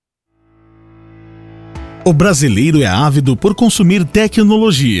O brasileiro é ávido por consumir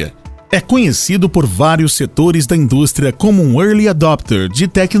tecnologia. É conhecido por vários setores da indústria como um early adopter de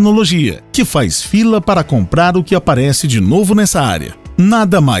tecnologia, que faz fila para comprar o que aparece de novo nessa área.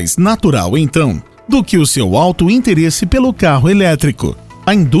 Nada mais natural, então, do que o seu alto interesse pelo carro elétrico.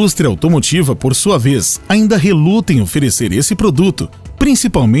 A indústria automotiva, por sua vez, ainda reluta em oferecer esse produto,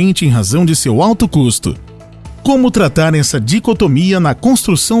 principalmente em razão de seu alto custo. Como tratar essa dicotomia na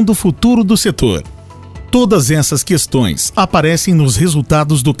construção do futuro do setor? Todas essas questões aparecem nos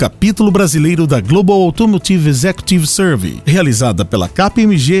resultados do capítulo brasileiro da Global Automotive Executive Survey, realizada pela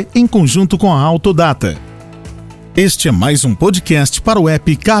KPMG em conjunto com a Autodata. Este é mais um podcast para o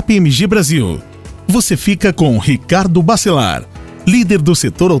app KPMG Brasil. Você fica com Ricardo Bacelar, líder do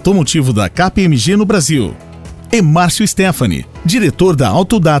setor automotivo da KPMG no Brasil, e Márcio Stefani, diretor da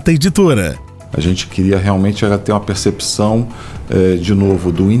Autodata Editora. A gente queria realmente ter uma percepção, de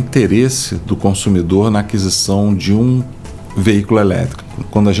novo, do interesse do consumidor na aquisição de um veículo elétrico.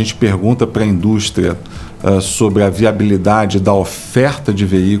 Quando a gente pergunta para a indústria sobre a viabilidade da oferta de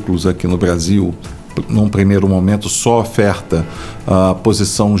veículos aqui no Brasil, num primeiro momento só oferta, a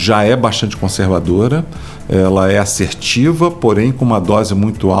posição já é bastante conservadora, ela é assertiva, porém com uma dose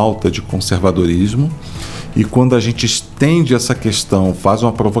muito alta de conservadorismo. E quando a gente estende essa questão, faz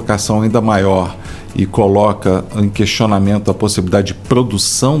uma provocação ainda maior e coloca em questionamento a possibilidade de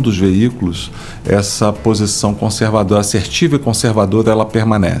produção dos veículos, essa posição conservadora, assertiva e conservadora, ela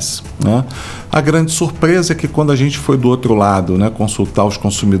permanece, né? A grande surpresa é que quando a gente foi do outro lado, né, consultar os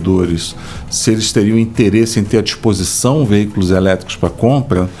consumidores se eles teriam interesse em ter à disposição veículos elétricos para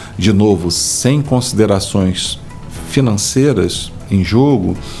compra, de novo, sem considerações financeiras em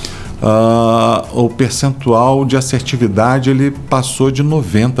jogo, o percentual de assertividade ele passou de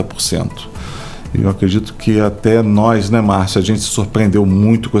 90%. Eu acredito que até nós, né, Márcio, a gente se surpreendeu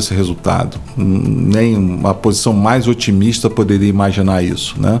muito com esse resultado. Nem uma posição mais otimista poderia imaginar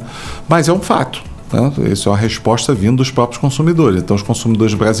isso, né? Mas é um fato, né? Isso é uma resposta vindo dos próprios consumidores. Então, os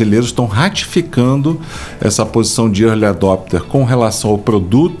consumidores brasileiros estão ratificando essa posição de early adopter com relação ao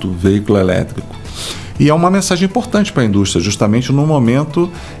produto veículo elétrico. E é uma mensagem importante para a indústria, justamente no momento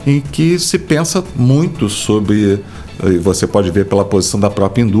em que se pensa muito sobre, e você pode ver pela posição da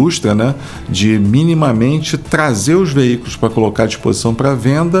própria indústria, né, de minimamente trazer os veículos para colocar à disposição para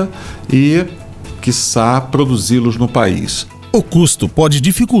venda e, quiçá, produzi-los no país. O custo pode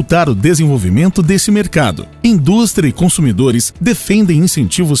dificultar o desenvolvimento desse mercado. Indústria e consumidores defendem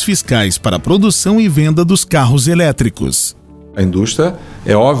incentivos fiscais para a produção e venda dos carros elétricos. A indústria,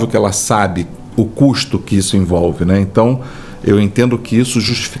 é óbvio que ela sabe o custo que isso envolve, né? Então, eu entendo que isso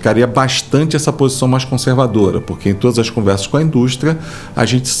justificaria bastante essa posição mais conservadora, porque em todas as conversas com a indústria, a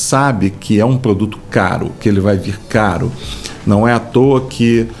gente sabe que é um produto caro, que ele vai vir caro. Não é à toa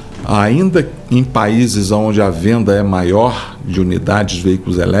que, ainda em países onde a venda é maior de unidades de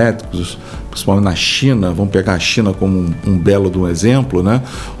veículos elétricos, principalmente na China, vamos pegar a China como um belo de um exemplo, né?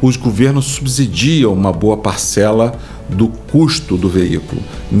 Os governos subsidiam uma boa parcela do custo do veículo.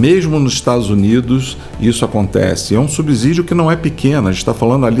 Mesmo nos Estados Unidos, isso acontece. É um subsídio que não é pequeno, a gente está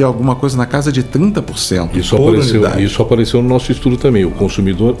falando ali alguma coisa na casa de 30%. Isso apareceu no nosso estudo também. O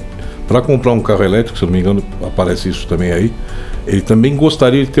consumidor, para comprar um carro elétrico, se não me engano, aparece isso também aí, ele também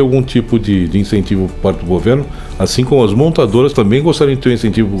gostaria de ter algum tipo de incentivo por parte do governo, assim como as montadoras também gostariam de ter um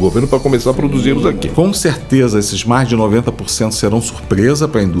incentivo do governo para começar a produzi-los aqui. Com certeza, esses mais de 90% serão surpresa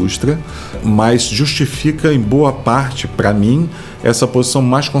para a indústria, mas justifica em boa parte, para mim, essa posição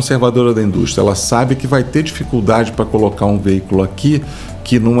mais conservadora da indústria. Ela sabe que vai ter dificuldade para colocar um veículo aqui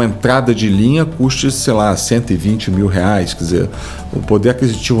que numa entrada de linha custe, sei lá, R$120 mil. Quer dizer, o poder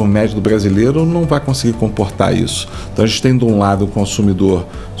aquisitivo médio do brasileiro não vai conseguir comportar isso. Então a gente tem de um lado o consumidor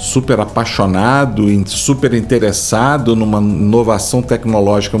super apaixonado, super interessado numa inovação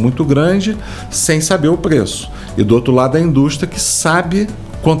tecnológica muito grande, sem saber o preço. E do outro lado a indústria que sabe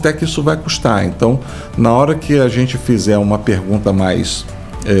quanto é que isso vai custar. Então, na hora que a gente fizer uma pergunta mais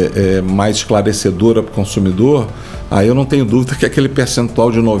esclarecedora para o consumidor, aí eu não tenho dúvida que aquele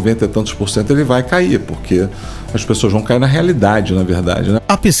percentual de 90 e tantos % ele vai cair, porque as pessoas vão cair na realidade, na verdade, né?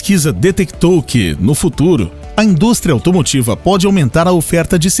 A pesquisa detectou que, no futuro, a indústria automotiva pode aumentar a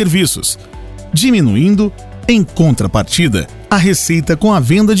oferta de serviços, diminuindo, em contrapartida, a receita com a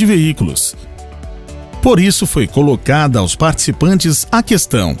venda de veículos. Por isso foi colocada aos participantes a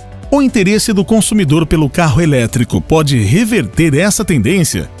questão: o interesse do consumidor pelo carro elétrico pode reverter essa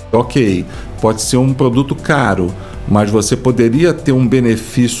tendência? Ok, pode ser um produto caro, mas você poderia ter um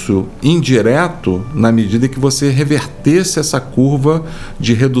benefício indireto na medida que você revertesse essa curva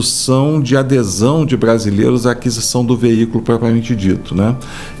de redução de adesão de brasileiros à aquisição do veículo propriamente dito, né?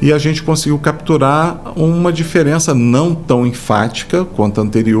 E a gente conseguiu capturar uma diferença não tão enfática quanto a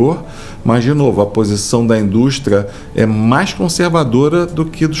anterior, mas, de novo, a posição da indústria é mais conservadora do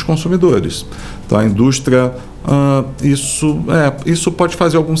que dos consumidores. Então, a indústria, isso pode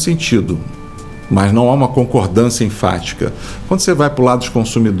fazer algum sentido, mas não há uma concordância enfática. Quando você vai para o lado dos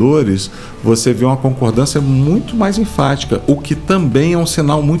consumidores, você vê uma concordância muito mais enfática, o que também é um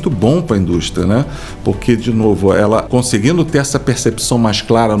sinal muito bom para a indústria, né? Porque, de novo, ela conseguindo ter essa percepção mais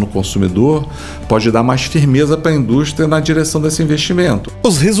clara no consumidor, pode dar mais firmeza para a indústria na direção desse investimento.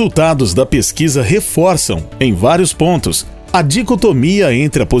 Os resultados da pesquisa reforçam, em vários pontos, a dicotomia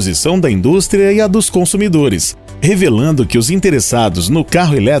entre a posição da indústria e a dos consumidores, revelando que os interessados no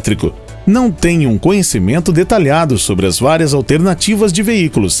carro elétrico não têm um conhecimento detalhado sobre as várias alternativas de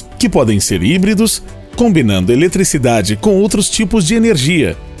veículos, que podem ser híbridos, combinando eletricidade com outros tipos de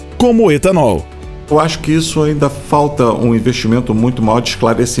energia, como o etanol. Eu acho que isso ainda falta um investimento muito maior de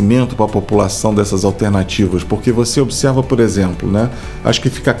esclarecimento para a população dessas alternativas, porque você observa, por exemplo, né? Acho que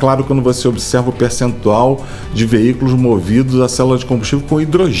fica claro quando você observa o percentual de veículos movidos a célula de combustível com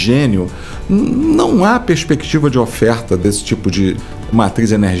hidrogênio. Não há perspectiva de oferta desse tipo de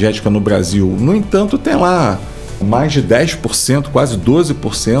matriz energética no Brasil. No entanto, tem lá mais de 10%, quase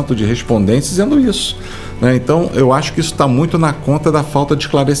 12% de respondentes dizendo isso. Então, eu acho que isso está muito na conta da falta de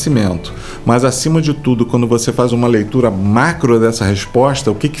esclarecimento. Mas, acima de tudo, quando você faz uma leitura macro dessa resposta,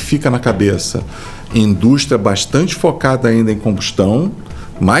 o que fica na cabeça? Indústria bastante focada ainda em combustão,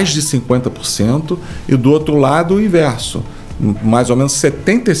 mais de 50%, e do outro lado o inverso. Mais ou menos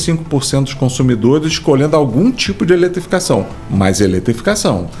 75% dos consumidores escolhendo algum tipo de eletrificação, mas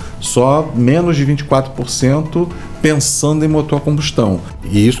eletrificação. Só menos de 24% pensando em motor a combustão.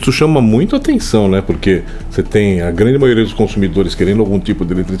 E isso chama muito atenção, né? Porque você tem a grande maioria dos consumidores querendo algum tipo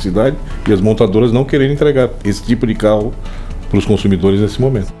de eletricidade e as montadoras não querendo entregar esse tipo de carro para os consumidores nesse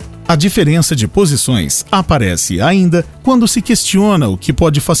momento. A diferença de posições aparece ainda quando se questiona o que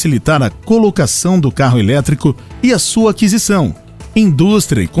pode facilitar a colocação do carro elétrico e a sua aquisição.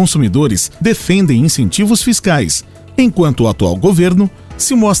 Indústria e consumidores defendem incentivos fiscais, enquanto o atual governo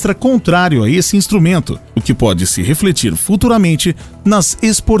se mostra contrário a esse instrumento, o que pode se refletir futuramente nas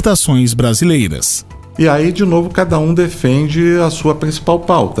exportações brasileiras. E aí, de novo, cada um defende a sua principal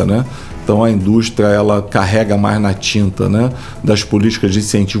pauta, né? Então, a indústria, ela carrega mais na tinta, né, das políticas de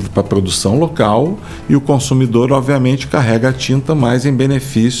incentivo para a produção local, e o consumidor, obviamente, carrega a tinta mais em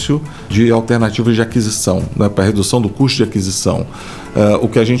benefício de alternativas de aquisição, né, para a redução do custo de aquisição. O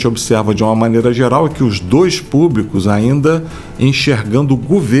que a gente observa de uma maneira geral é que os dois públicos ainda enxergando o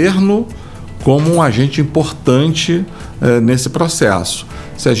governo como um agente importante nesse processo.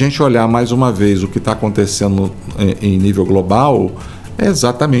 Se a gente olhar mais uma vez o que está acontecendo em nível global, é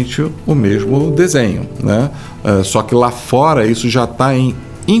exatamente o mesmo desenho, né? Só que lá fora isso já está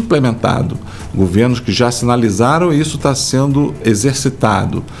implementado. Governos que já sinalizaram, isso está sendo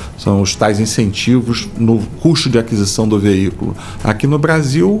exercitado. São os tais incentivos no custo de aquisição do veículo. Aqui no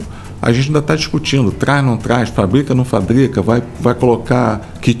Brasil, a gente ainda está discutindo, traz, não traz, fabrica, não fabrica, vai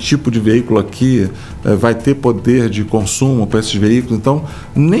colocar que tipo de veículo aqui, vai ter poder de consumo para esses veículos. Então,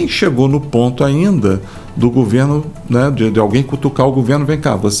 nem chegou no ponto ainda do governo, né, de alguém cutucar o governo, vem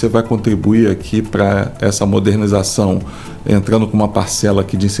cá, você vai contribuir aqui para essa modernização, entrando com uma parcela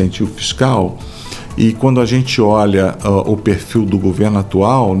aqui de incentivo fiscal. E quando a gente olha o perfil do governo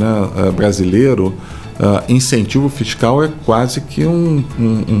atual, né, brasileiro, incentivo fiscal é quase que um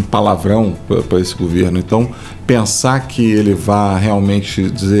palavrão para esse governo. Então, pensar que ele vá realmente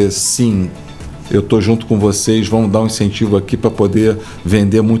dizer sim, eu estou junto com vocês, vamos dar um incentivo aqui para poder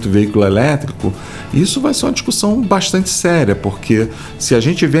vender muito veículo elétrico, isso vai ser uma discussão bastante séria, porque se a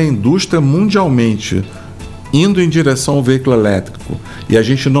gente vê a indústria mundialmente indo em direção ao veículo elétrico e a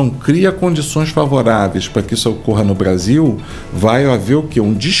gente não cria condições favoráveis para que isso ocorra no Brasil, vai haver o quê?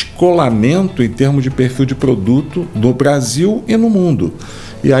 Um descolamento em termos de perfil de produto no Brasil e no mundo.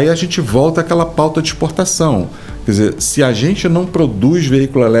 E aí a gente volta àquela pauta de exportação. Quer dizer, se a gente não produz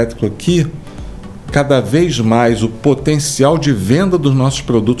veículo elétrico aqui, cada vez mais o potencial de venda dos nossos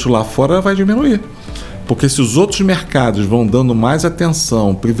produtos lá fora vai diminuir. Porque se os outros mercados vão dando mais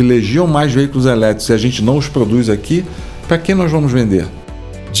atenção, privilegiam mais veículos elétricos e a gente não os produz aqui, para quem nós vamos vender?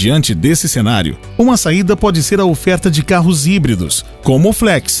 Diante desse cenário, uma saída pode ser a oferta de carros híbridos, como o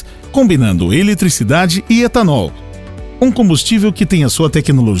Flex, combinando eletricidade e etanol. Um combustível que tem a sua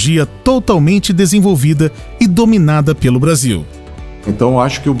tecnologia totalmente desenvolvida e dominada pelo Brasil. Então, eu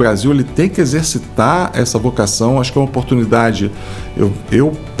acho que o Brasil ele tem que exercitar essa vocação. Acho que é uma oportunidade.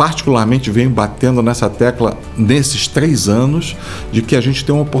 Eu particularmente venho batendo nessa tecla nesses 3 anos de que a gente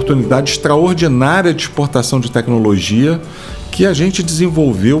tem uma oportunidade extraordinária de exportação de tecnologia que a gente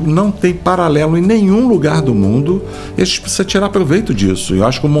desenvolveu, não tem paralelo em nenhum lugar do mundo, e a gente precisa tirar proveito disso. Eu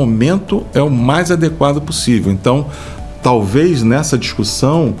acho que o momento é o mais adequado possível. Então, talvez nessa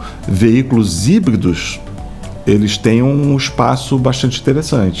discussão, veículos híbridos eles têm um espaço bastante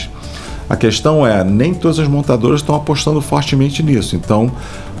interessante. A questão é, nem todas as montadoras estão apostando fortemente nisso. Então,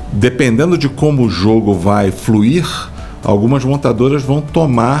 dependendo de como o jogo vai fluir, algumas montadoras vão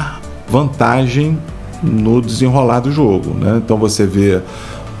tomar vantagem no desenrolar do jogo, né? Então você vê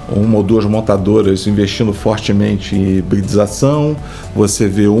 1 ou 2 montadoras investindo fortemente em hibridização, você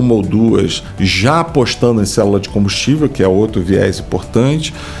vê 1 ou 2 já apostando em célula de combustível, que é outro viés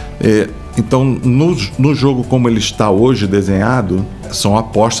importante. Então, no jogo como ele está hoje desenhado, são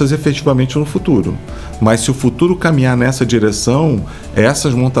apostas efetivamente no futuro. Mas se o futuro caminhar nessa direção,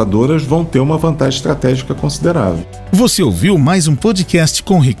 essas montadoras vão ter uma vantagem estratégica considerável. Você ouviu mais um podcast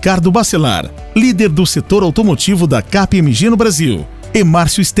com Ricardo Bacelar, líder do setor automotivo da KPMG no Brasil, e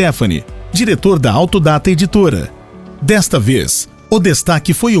Márcio Stefani, diretor da Autodata Editora. Desta vez, o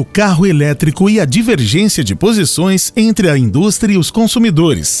destaque foi o carro elétrico e a divergência de posições entre a indústria e os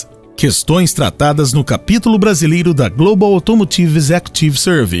consumidores. Questões tratadas no capítulo brasileiro da Global Automotive Executive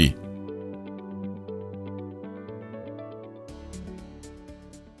Survey.